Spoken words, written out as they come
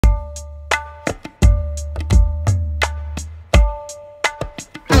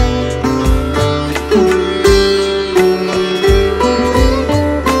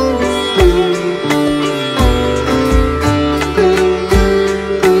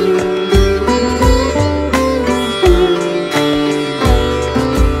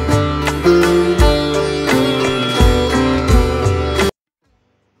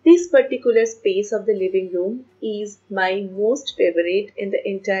particular space of the living room is my most favorite in the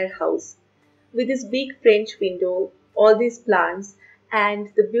entire house. With this big French window, all these plants, and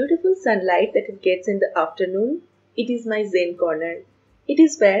the beautiful sunlight that it gets in the afternoon, it is my Zen corner. It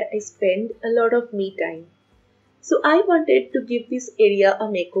is where I spend a lot of me time. So I wanted to give this area a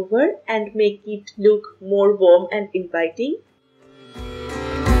makeover and make it look more warm and inviting.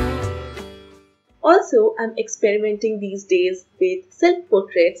 Also, I'm experimenting these days with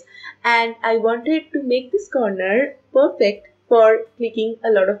self-portraits and I wanted to make this corner perfect for clicking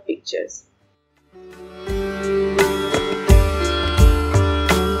a lot of pictures.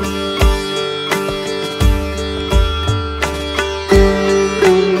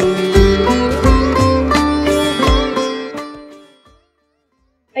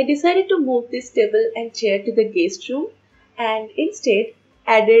 I decided to move this table and chair to the guest room and instead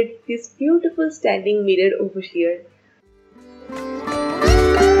added this beautiful standing mirror over here.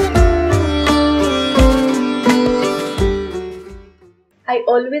 I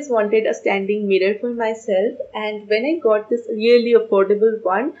always wanted a standing mirror for myself, and when I got this really affordable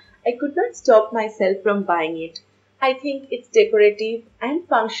one, I could not stop myself from buying it. I think it's decorative and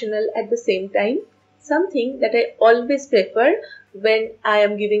functional at the same time, something that I always prefer when I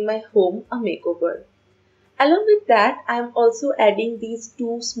am giving my home a makeover. Along with that, I am also adding these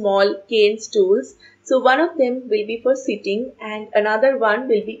two small cane stools. So one of them will be for sitting and another one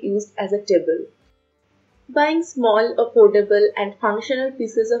will be used as a table. Buying small, affordable and functional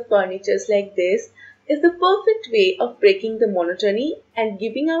pieces of furniture like this is the perfect way of breaking the monotony and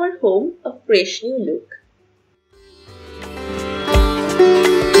giving our home a fresh new look.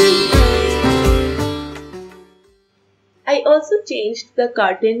 I also changed the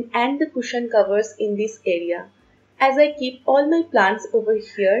curtain and the cushion covers in this area. As I keep all my plants over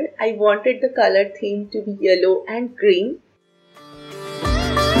here, I wanted the color theme to be yellow and green.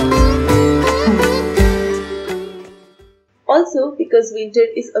 Also, because winter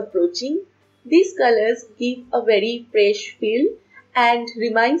is approaching, these colors give a very fresh feel and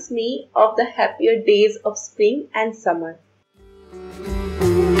reminds me of the happier days of spring and summer.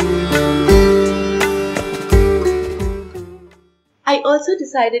 I also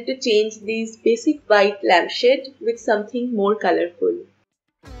decided to change this basic white lampshade with something more colorful.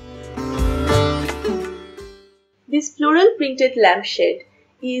 This floral printed lampshade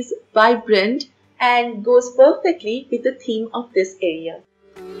is vibrant and goes perfectly with the theme of this area.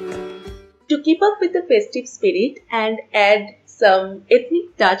 To keep up with the festive spirit and add some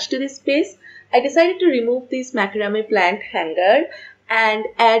ethnic touch to this space, I decided to remove this macrame plant hanger and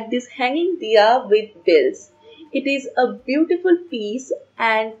add this hanging diya with bells. It is a beautiful piece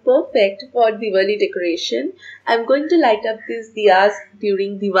and perfect for Diwali decoration. I'm going to light up these diyas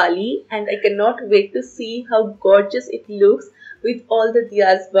during Diwali and I cannot wait to see how gorgeous it looks with all the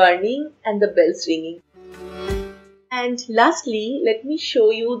diyas burning and the bells ringing. And lastly, let me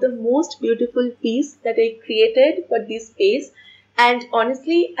show you the most beautiful piece that I created for this space, and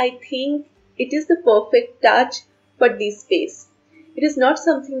honestly I think it is the perfect touch for this space. It is not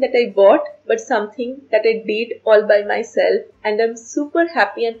something that I bought, but something that I did all by myself and I'm super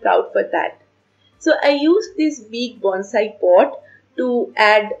happy and proud for that. So I used this big bonsai pot to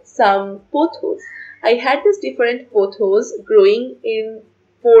add some pothos. I had these different pothos growing in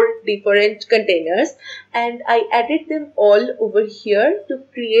 4 different containers and I added them all over here to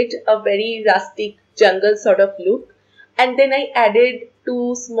create a very rustic jungle sort of look. And then I added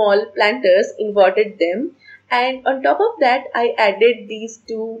 2 small planters, inverted them. And on top of that, I added these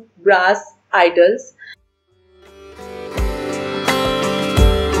 2 brass idols.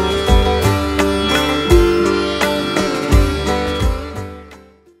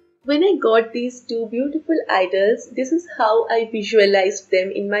 When I got these 2 beautiful idols, this is how I visualized them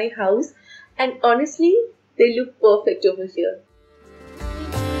in my house. And honestly, they look perfect over here.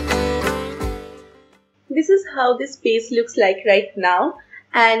 This is how this space looks like right now.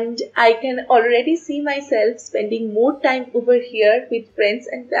 And I can already see myself spending more time over here with friends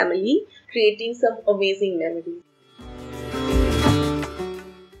and family, creating some amazing memories.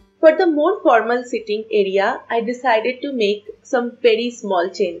 For the more formal sitting area, I decided to make some very small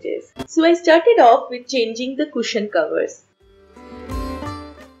changes. So I started off with changing the cushion covers.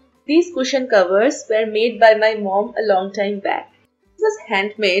 These cushion covers were made by my mom a long time back. It was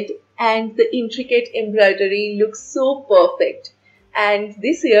handmade and the intricate embroidery looks so perfect. And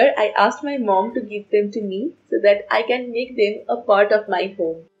this year I asked my mom to give them to me so that I can make them a part of my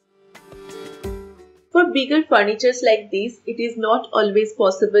home. For bigger furnitures like this, it is not always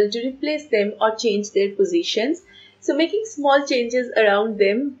possible to replace them or change their positions. So making small changes around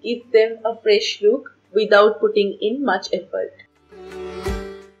them give them a fresh look without putting in much effort.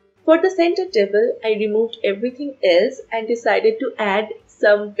 For the center table, I removed everything else and decided to add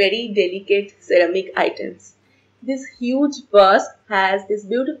some very delicate ceramic items. This huge vase has this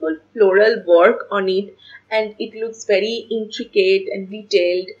beautiful floral work on it, and it looks very intricate and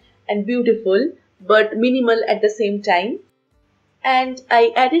detailed and beautiful but minimal at the same time. And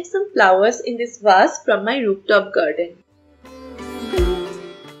I added some flowers in this vase from my rooftop garden.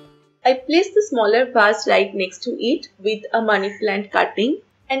 I placed the smaller vase right next to it with a money plant cutting,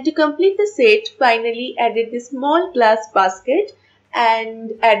 and to complete the set, finally added this small glass basket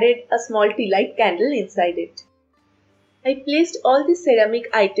and added a small tea light candle inside it. I placed all the ceramic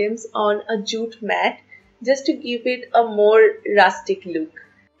items on a jute mat just to give it a more rustic look.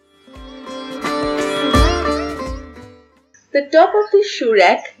 The top of the shoe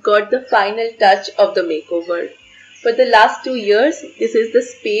rack got the final touch of the makeover. For the last 2 years, this is the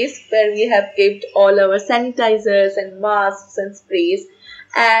space where we have kept all our sanitizers and masks and sprays,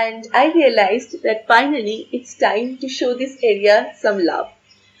 and I realized that finally it's time to show this area some love.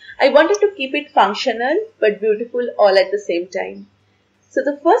 I wanted to keep it functional but beautiful all at the same time. So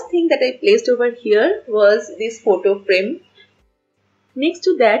the first thing that I placed over here was this photo frame. Next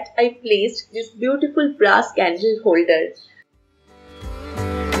to that, I placed this beautiful brass candle holder.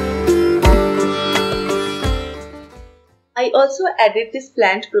 I also added this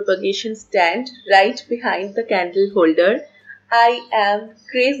plant propagation stand right behind the candle holder. I am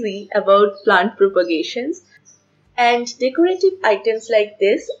crazy about plant propagations, and decorative items like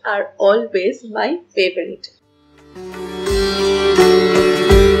this are always my favorite.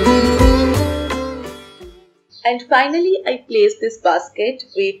 And finally, I placed this basket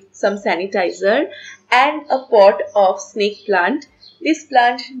with some sanitizer and a pot of snake plant. This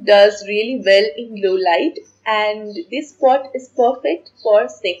plant does really well in low light, and this pot is perfect for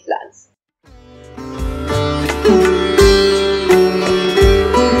snake plants.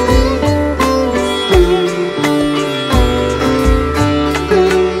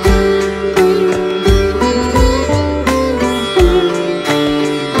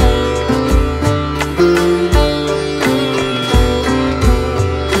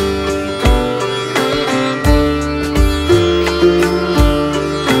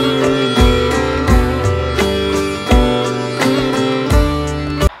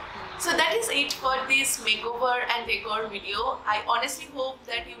 Makeover and decor video. I honestly hope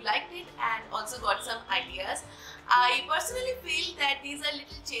that you liked it and also got some ideas. I personally feel that these are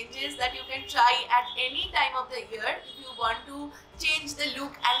little changes that you can try at any time of the year if you want to change the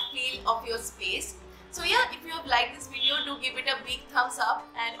look and feel of your space. So yeah, if you have liked this video, do give it a big thumbs up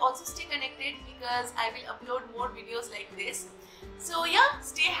and also stay connected because I will upload more videos like this. So yeah,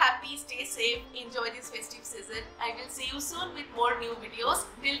 stay happy, stay safe, enjoy this festive season. I will see you soon with more new videos.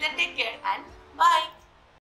 Till then, take care and bye.